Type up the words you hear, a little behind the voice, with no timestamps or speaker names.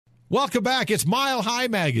Welcome back. It's Mile High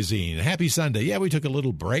Magazine. Happy Sunday. Yeah, we took a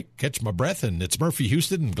little break, catch my breath, and it's Murphy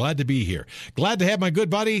Houston, and glad to be here. Glad to have my good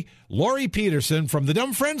buddy, Lori Peterson from the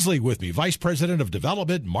Dumb Friends League with me, Vice President of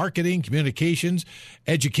Development, Marketing, Communications,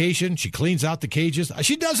 Education. She cleans out the cages.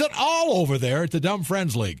 She does it all over there at the Dumb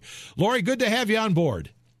Friends League. Lori, good to have you on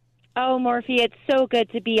board. Oh, Murphy, it's so good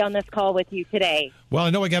to be on this call with you today. Well, I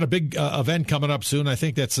know we got a big event coming up soon. I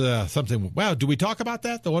think that's something. Wow, do we talk about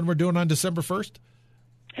that, the one we're doing on December 1st?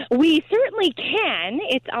 We certainly can.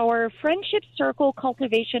 It's our Friendship Circle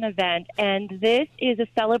Cultivation event, and this is a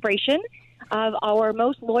celebration of our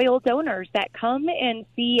most loyal donors that come and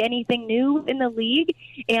see anything new in the league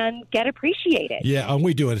and get appreciated. Yeah, and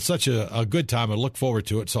we do it. It's such a good time. I look forward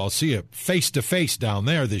to it, so I'll see you face-to-face down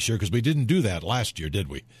there this year because we didn't do that last year, did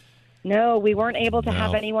we? No, we weren't able to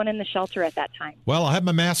have anyone in the shelter at that time. Well, I'll have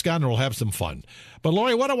my mask on and we'll have some fun. But,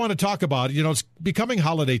 Lori, what I want to talk about, it's becoming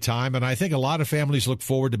holiday time, and I think a lot of families look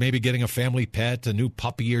forward to maybe getting a family pet, a new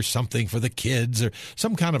puppy or something for the kids or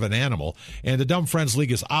some kind of an animal. And the Dumb Friends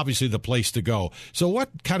League is obviously the place to go. So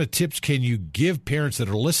what kind of tips can you give parents that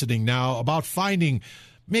are listening now about finding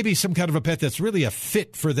maybe some kind of a pet that's really a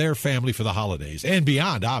fit for their family for the holidays and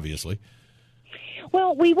beyond, obviously?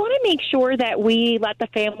 Well, we want to make sure that we let the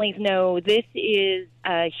families know this is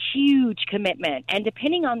a huge commitment. And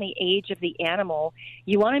depending on the age of the animal,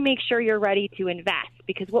 you want to make sure you're ready to invest.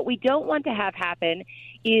 Because what we don't want to have happen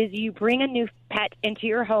is you bring a new pet into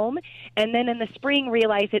your home and then in the spring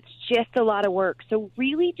realize it's just a lot of work. So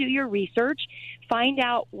really do your research. Find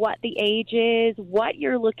out what the age is, what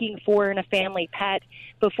you're looking for in a family pet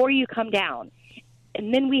before you come down.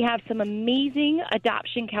 And then we have some amazing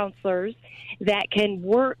adoption counselors that can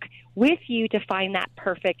work with you to find that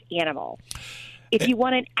perfect animal. If you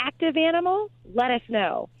want an active animal, let us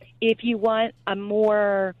know. If you want a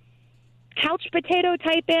more couch potato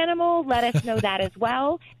type animal, let us know that as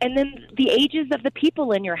well. And then the ages of the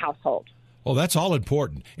people in your household. Oh, that's all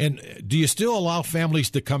important. And do you still allow families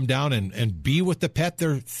to come down and be with the pet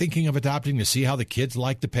they're thinking of adopting to see how the kids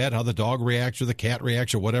like the pet, how the dog reacts or the cat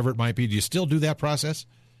reacts or whatever it might be? Do you still do that process?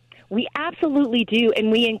 We absolutely do,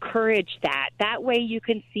 and we encourage that. That way you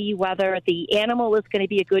can see whether the animal is going to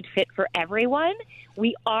be a good fit for everyone.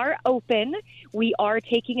 We are open. We are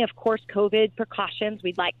taking, of course, COVID precautions.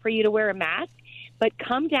 We'd like for you to wear a mask, but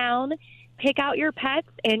come down, pick out your pets,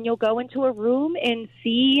 and you'll go into a room and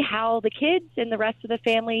see how the kids and the rest of the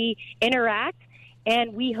family interact.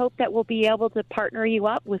 And we hope that we'll be able to partner you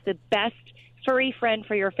up with the best furry friend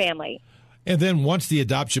for your family. And then once the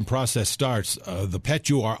adoption process starts, the pet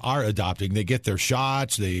you are adopting, they get their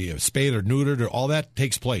shots, they spayed or neutered, or all that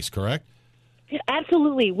takes place, correct?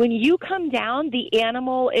 Absolutely. When you come down, the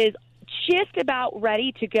animal is just about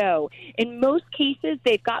ready to go. In most cases,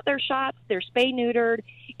 they've got their shots, they're spay-neutered.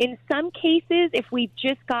 In some cases, if we've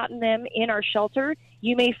just gotten them in our shelter,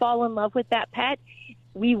 you may fall in love with that pet.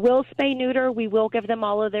 We will spay-neuter. We will give them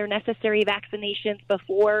all of their necessary vaccinations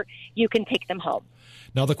before you can take them home.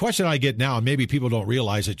 Now, the question I get now, and maybe people don't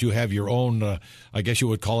realize that you have your own, I guess you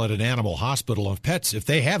would call it an animal hospital of pets. If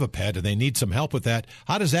they have a pet and they need some help with that,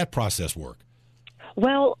 how does that process work?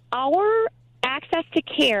 Well, our Access to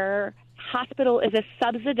Care hospital is a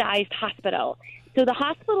subsidized hospital. So the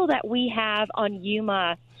hospital that we have on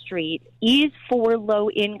Yuma Street is for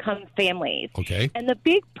low-income families. Okay. And the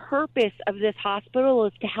big purpose of this hospital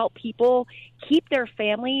is to help people keep their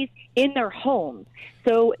families in their homes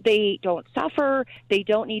so they don't suffer, they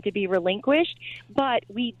don't need to be relinquished. But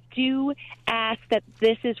we do ask that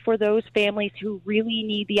this is for those families who really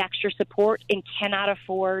need the extra support and cannot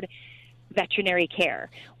afford veterinary care.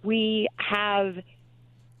 We have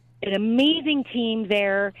an amazing team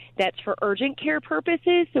there that's for urgent care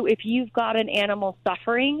purposes. So if you've got an animal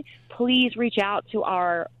suffering, please reach out to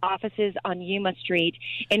our offices on Yuma Street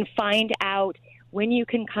and find out when you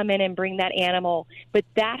can come in and bring that animal. But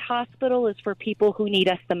that hospital is for people who need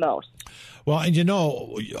us the most. Well,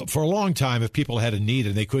 and for a long time, if people had a need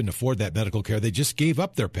and they couldn't afford that medical care, they just gave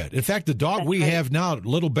up their pet. In fact, the dog we have now,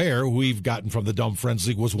 Little Bear, who we've gotten from the Dumb Friends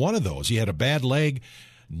League, was one of those. He had a bad leg,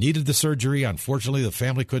 needed the surgery. Unfortunately, the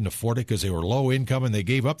family couldn't afford it because they were low income and they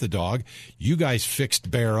gave up the dog. You guys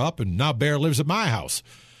fixed Bear up, and now Bear lives at my house.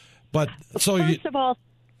 But First of all,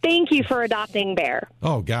 thank you for adopting Bear.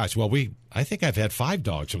 Oh, gosh. Well, I think I've had 5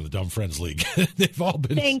 dogs from the Dumb Friends League. They've all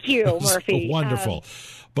been Thank you, Murphy. So wonderful.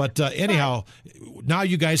 But anyhow, now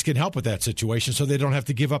you guys can help with that situation so they don't have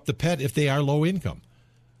to give up the pet if they are low income.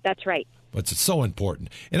 That's right. But it's so important.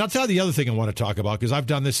 And I'll tell you the other thing I want to talk about, because I've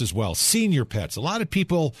done this as well. Senior pets. A lot of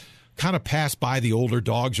people kind of pass by the older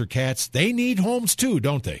dogs or cats. They need homes too,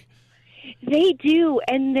 don't they? They do,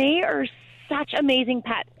 and they are such amazing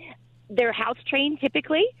pets. They're house trained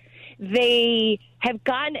typically. They have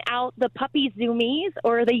gotten out the puppy zoomies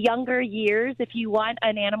or the younger years if you want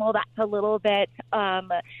an animal that's a little bit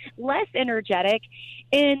less energetic.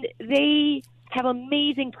 And they have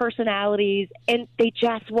amazing personalities, and they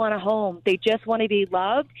just want a home. They just want to be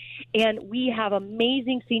loved. And we have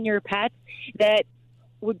amazing senior pets that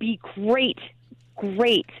would be great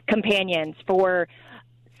companions for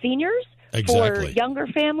seniors, for younger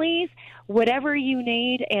families, whatever you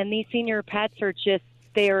need. And these senior pets are just,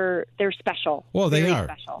 they're special. Well, they Very are.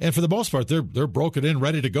 Special. And for the most part, they're broken in,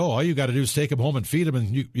 ready to go. All you got to do is take them home and feed them,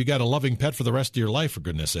 and you got a loving pet for the rest of your life, for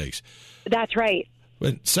goodness sakes. That's right.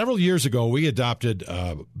 But several years ago, we adopted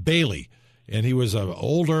Bailey, and he was an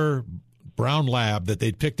older brown lab that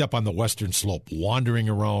they'd picked up on the western slope, wandering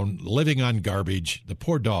around, living on garbage, the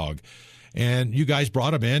poor dog. And you guys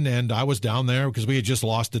brought him in, and I was down there because we had just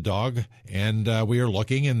lost a dog, and we were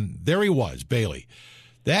looking, and there he was, Bailey.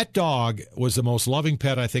 That dog was the most loving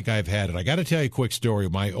pet I think I've had. And I got to tell you a quick story.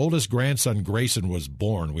 My oldest grandson, Grayson, was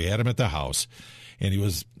born. We had him at the house, and he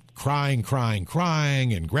was crying,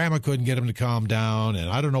 and Grandma couldn't get him to calm down, and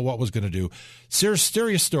I don't know what was going to do.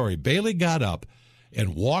 Serious story. Bailey got up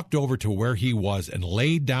and walked over to where he was and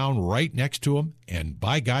laid down right next to him, and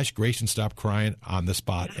by gosh, Grayson stopped crying on the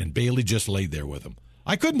spot, and Bailey just laid there with him.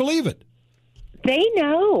 I couldn't believe it. They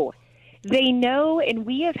know, and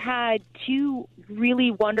we have had two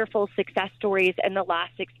really wonderful success stories in the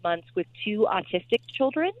last 6 months with two autistic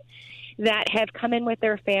children that have come in with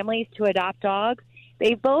their families to adopt dogs.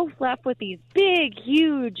 They both left with these big,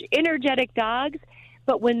 huge, energetic dogs,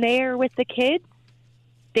 but when they're with the kids,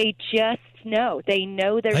 they just know. They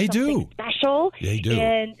know there's something special. They do.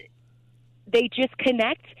 And they just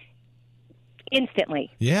connect instantly.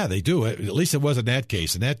 Yeah, they do. At least it was in that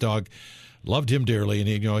case. And that dog loved him dearly, and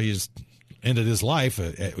he's ended his life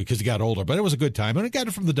because he got older. But it was a good time, and I got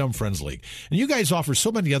it from the Dumb Friends League. And you guys offer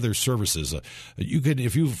so many other services. You could,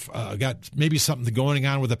 if you've got maybe something going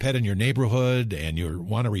on with a pet in your neighborhood and you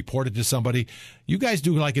want to report it to somebody, you guys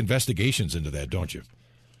do like investigations into that, don't you?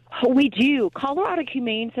 We do. Colorado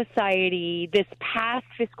Humane Society, this past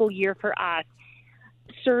fiscal year for us,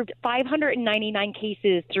 served 599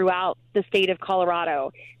 cases throughout the state of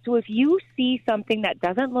Colorado. So if you see something that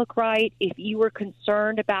doesn't look right, if you are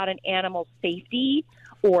concerned about an animal's safety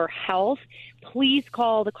or health, please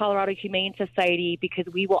call the Colorado Humane Society, because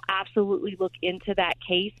we will absolutely look into that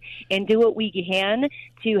case and do what we can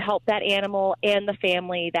to help that animal and the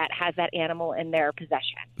family that has that animal in their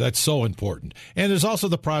possession. That's so important. And there's also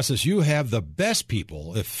the process. You have the best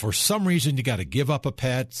people. If for some reason you got to give up a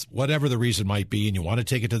pet, whatever the reason might be, and you want to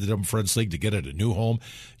take it to the Dumb Friends League to get it a new home,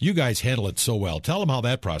 you guys handle it so well. Tell them how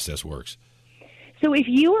that process works. So if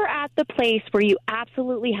you are at the place where you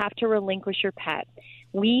absolutely have to relinquish your pet,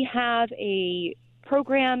 we have a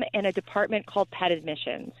program and a department called Pet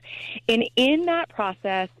Admissions. And in that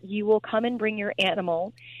process, you will come and bring your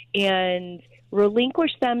animal and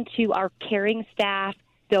relinquish them to our caring staff.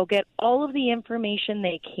 They'll get all of the information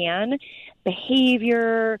they can,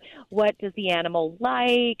 behavior, what does the animal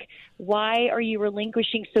like, why are you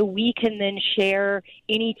relinquishing, so we can then share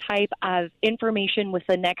any type of information with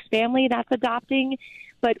the next family that's adopting.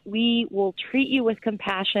 But we will treat you with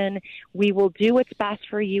compassion. We will do what's best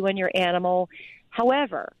for you and your animal.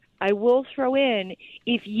 However, I will throw in,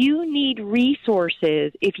 if you need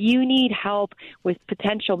resources, if you need help with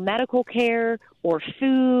potential medical care or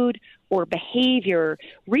food or behavior,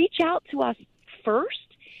 reach out to us first.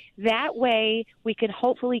 That way we can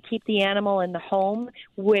hopefully keep the animal in the home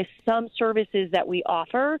with some services that we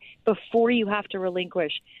offer before you have to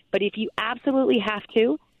relinquish. But if you absolutely have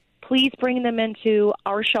to, please bring them into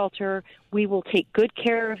our shelter. We will take good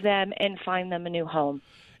care of them and find them a new home.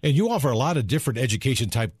 And you offer a lot of different education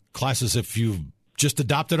type classes if you've just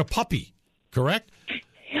adopted a puppy, correct?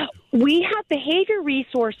 We have behavior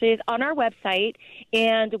resources on our website,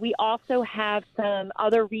 and we also have some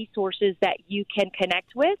other resources that you can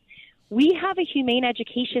connect with. We have a humane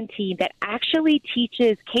education team that actually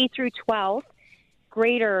teaches K through 12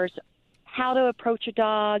 graders how to approach a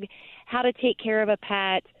dog, how to take care of a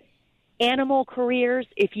pet, animal careers,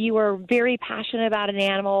 if you are very passionate about an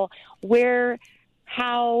animal, what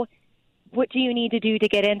do you need to do to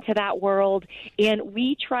get into that world? And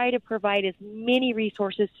we try to provide as many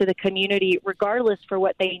resources to the community, regardless for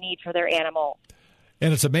what they need for their animal.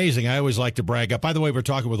 And it's amazing. I always like to brag up. By the way, we're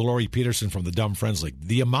talking with Lori Peterson from the Dumb Friends League.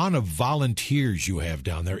 The amount of volunteers you have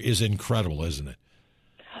down there is incredible, isn't it?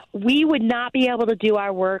 We would not be able to do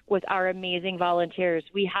our work with our amazing volunteers.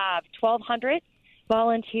 We have 1,200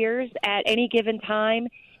 volunteers at any given time.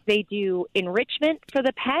 They do enrichment for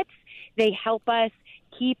the pets. They help us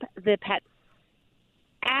keep the pets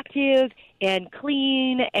active and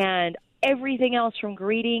clean and everything else from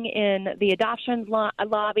greeting in the adoptions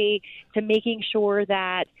lobby to making sure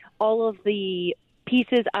that all of the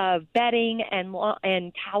pieces of bedding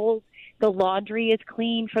and towels, the laundry is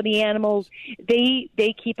clean for the animals. They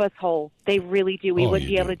keep us whole. They really do. We wouldn't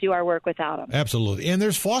be able to do our work without them. Absolutely. And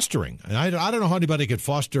there's fostering. And I don't know how anybody could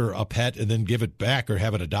foster a pet and then give it back or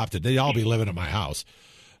have it adopted. They'd all be living at my house.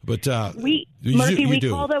 But we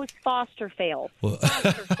call those foster fails.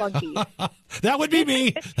 Foster flunkies. That would be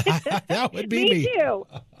me. That would be me. Me too.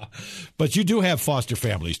 But you do have foster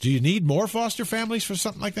families. Do you need more foster families for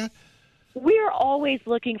something like that? We're always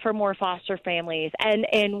looking for more foster families.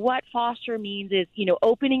 And what foster means is,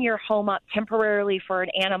 opening your home up temporarily for an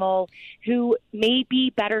animal who may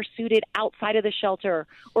be better suited outside of the shelter,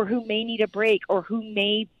 or who may need a break, or who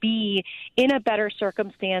may be in a better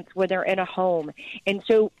circumstance when they're in a home. And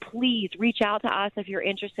so please reach out to us if you're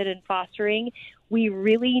interested in fostering. We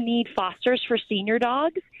really need fosters for senior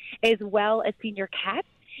dogs as well as senior cats.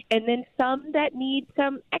 And then some that need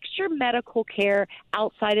some extra medical care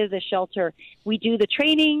outside of the shelter. We do the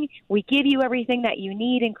training. We give you everything that you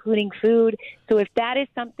need, including food. So if that is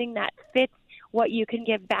something that fits what you can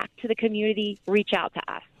give back to the community, reach out to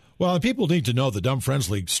us. Well, and people need to know the Dumb Friends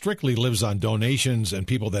League strictly lives on donations and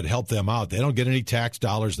people that help them out. They don't get any tax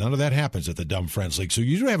dollars. None of that happens at the Dumb Friends League. So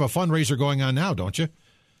you do have a fundraiser going on now, don't you?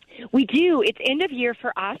 We do. It's end of year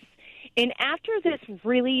for us. And after this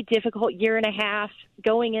really difficult year and a half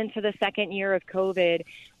going into the second year of COVID,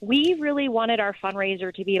 we really wanted our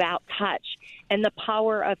fundraiser to be about touch and the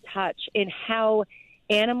power of touch and how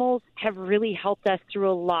animals have really helped us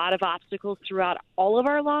through a lot of obstacles throughout all of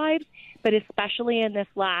our lives, but especially in this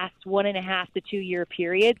last 1.5 to 2 year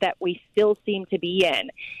period that we still seem to be in.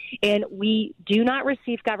 And we do not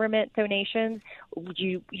receive government donations.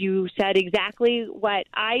 You said exactly what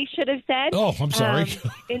I should have said. Oh, I'm sorry.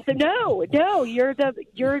 And so no,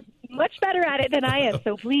 you're much better at it than I am.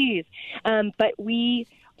 So please, but we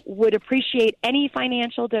would appreciate any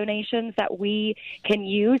financial donations that we can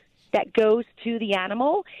use that goes to the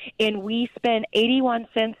animal, and we spend 81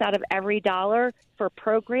 cents out of every dollar for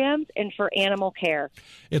programs and for animal care.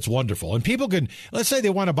 It's wonderful. And people can, let's say they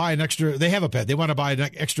want to buy they have a pet, they want to buy an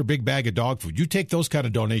extra big bag of dog food. You take those kind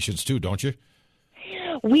of donations too, don't you?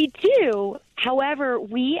 We do. However,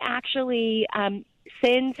 we actually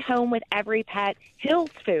send home with every pet Hills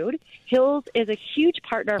food. Hills is a huge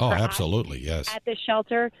partner for absolutely, us yes. at the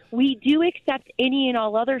shelter. We do accept any and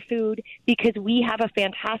all other food because we have a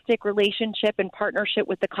fantastic relationship and partnership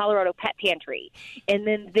with the Colorado Pet Pantry, and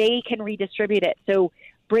then they can redistribute it. So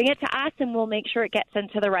bring it to us, and we'll make sure it gets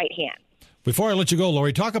into the right hands. Before I let you go,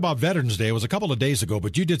 Lori, talk about Veterans Day. It was a couple of days ago,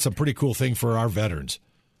 but you did some pretty cool thing for our veterans.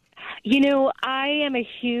 I am a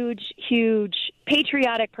huge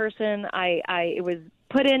patriotic person. It was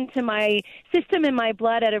put into my system and my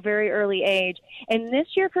blood at a very early age. And this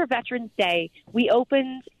year for Veterans Day, we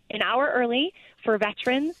opened an hour early for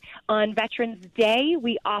veterans. On Veterans Day,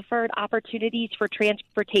 we offered opportunities for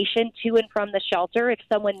transportation to and from the shelter if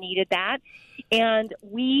someone needed that. And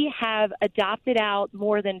we have adopted out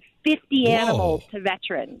more than 50 animals to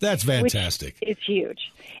veterans. That's fantastic. Which is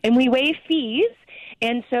huge. And we waive fees.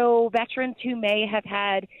 And so veterans who may have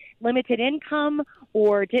had limited income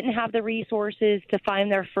or didn't have the resources to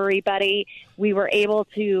find their furry buddy, we were able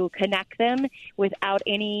to connect them without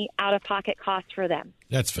any out-of-pocket costs for them.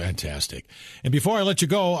 That's fantastic. And before I let you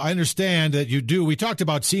go, I understand that we talked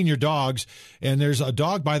about senior dogs, and there's a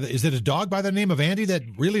dog is it a dog by the name of Andy that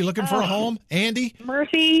really looking for a home? Andy?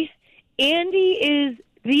 Murphy. Andy is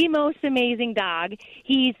the most amazing dog.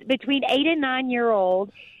 He's between 8 and 9 year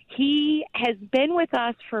old. He has been with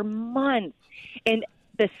us for months, and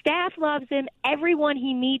the staff loves him. Everyone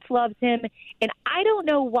he meets loves him. And I don't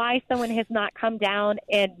know why someone has not come down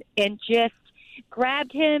and just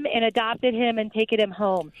grabbed him and adopted him and taken him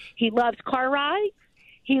home. He loves car rides.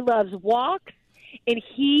 He loves walks. And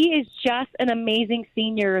he is just an amazing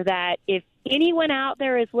senior that if anyone out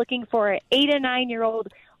there is looking for an 8 and 9 year old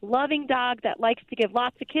loving dog that likes to give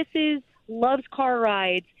lots of kisses, loves car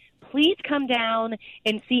rides, please come down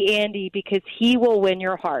and see Andy because he will win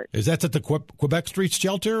your heart. Is that at the Quebec Street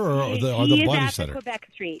shelter or the Bunny Center? He is at the Quebec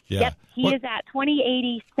Street. Yeah. Yep, he is at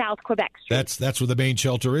 2080 South Quebec Street. That's where the main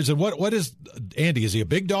shelter is. And what is Andy? Is he a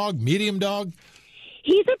big dog, medium dog?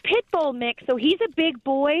 He's a pit bull mix, so he's a big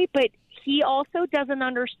boy, but he also doesn't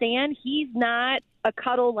understand he's not a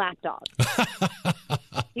cuddle lap dog.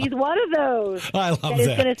 He's one of those that is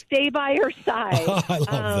going to stay by your side. I love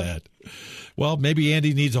that. Well, maybe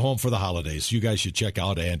Andy needs a home for the holidays. You guys should check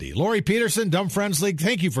out Andy. Lori Peterson, Dumb Friends League,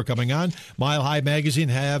 thank you for coming on Mile High Magazine.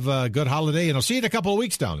 Have a good holiday, and I'll see you in a couple of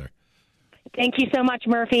weeks down there. Thank you so much,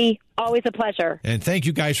 Murphy. Always a pleasure. And thank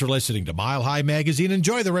you guys for listening to Mile High Magazine.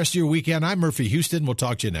 Enjoy the rest of your weekend. I'm Murphy Houston. We'll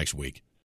talk to you next week.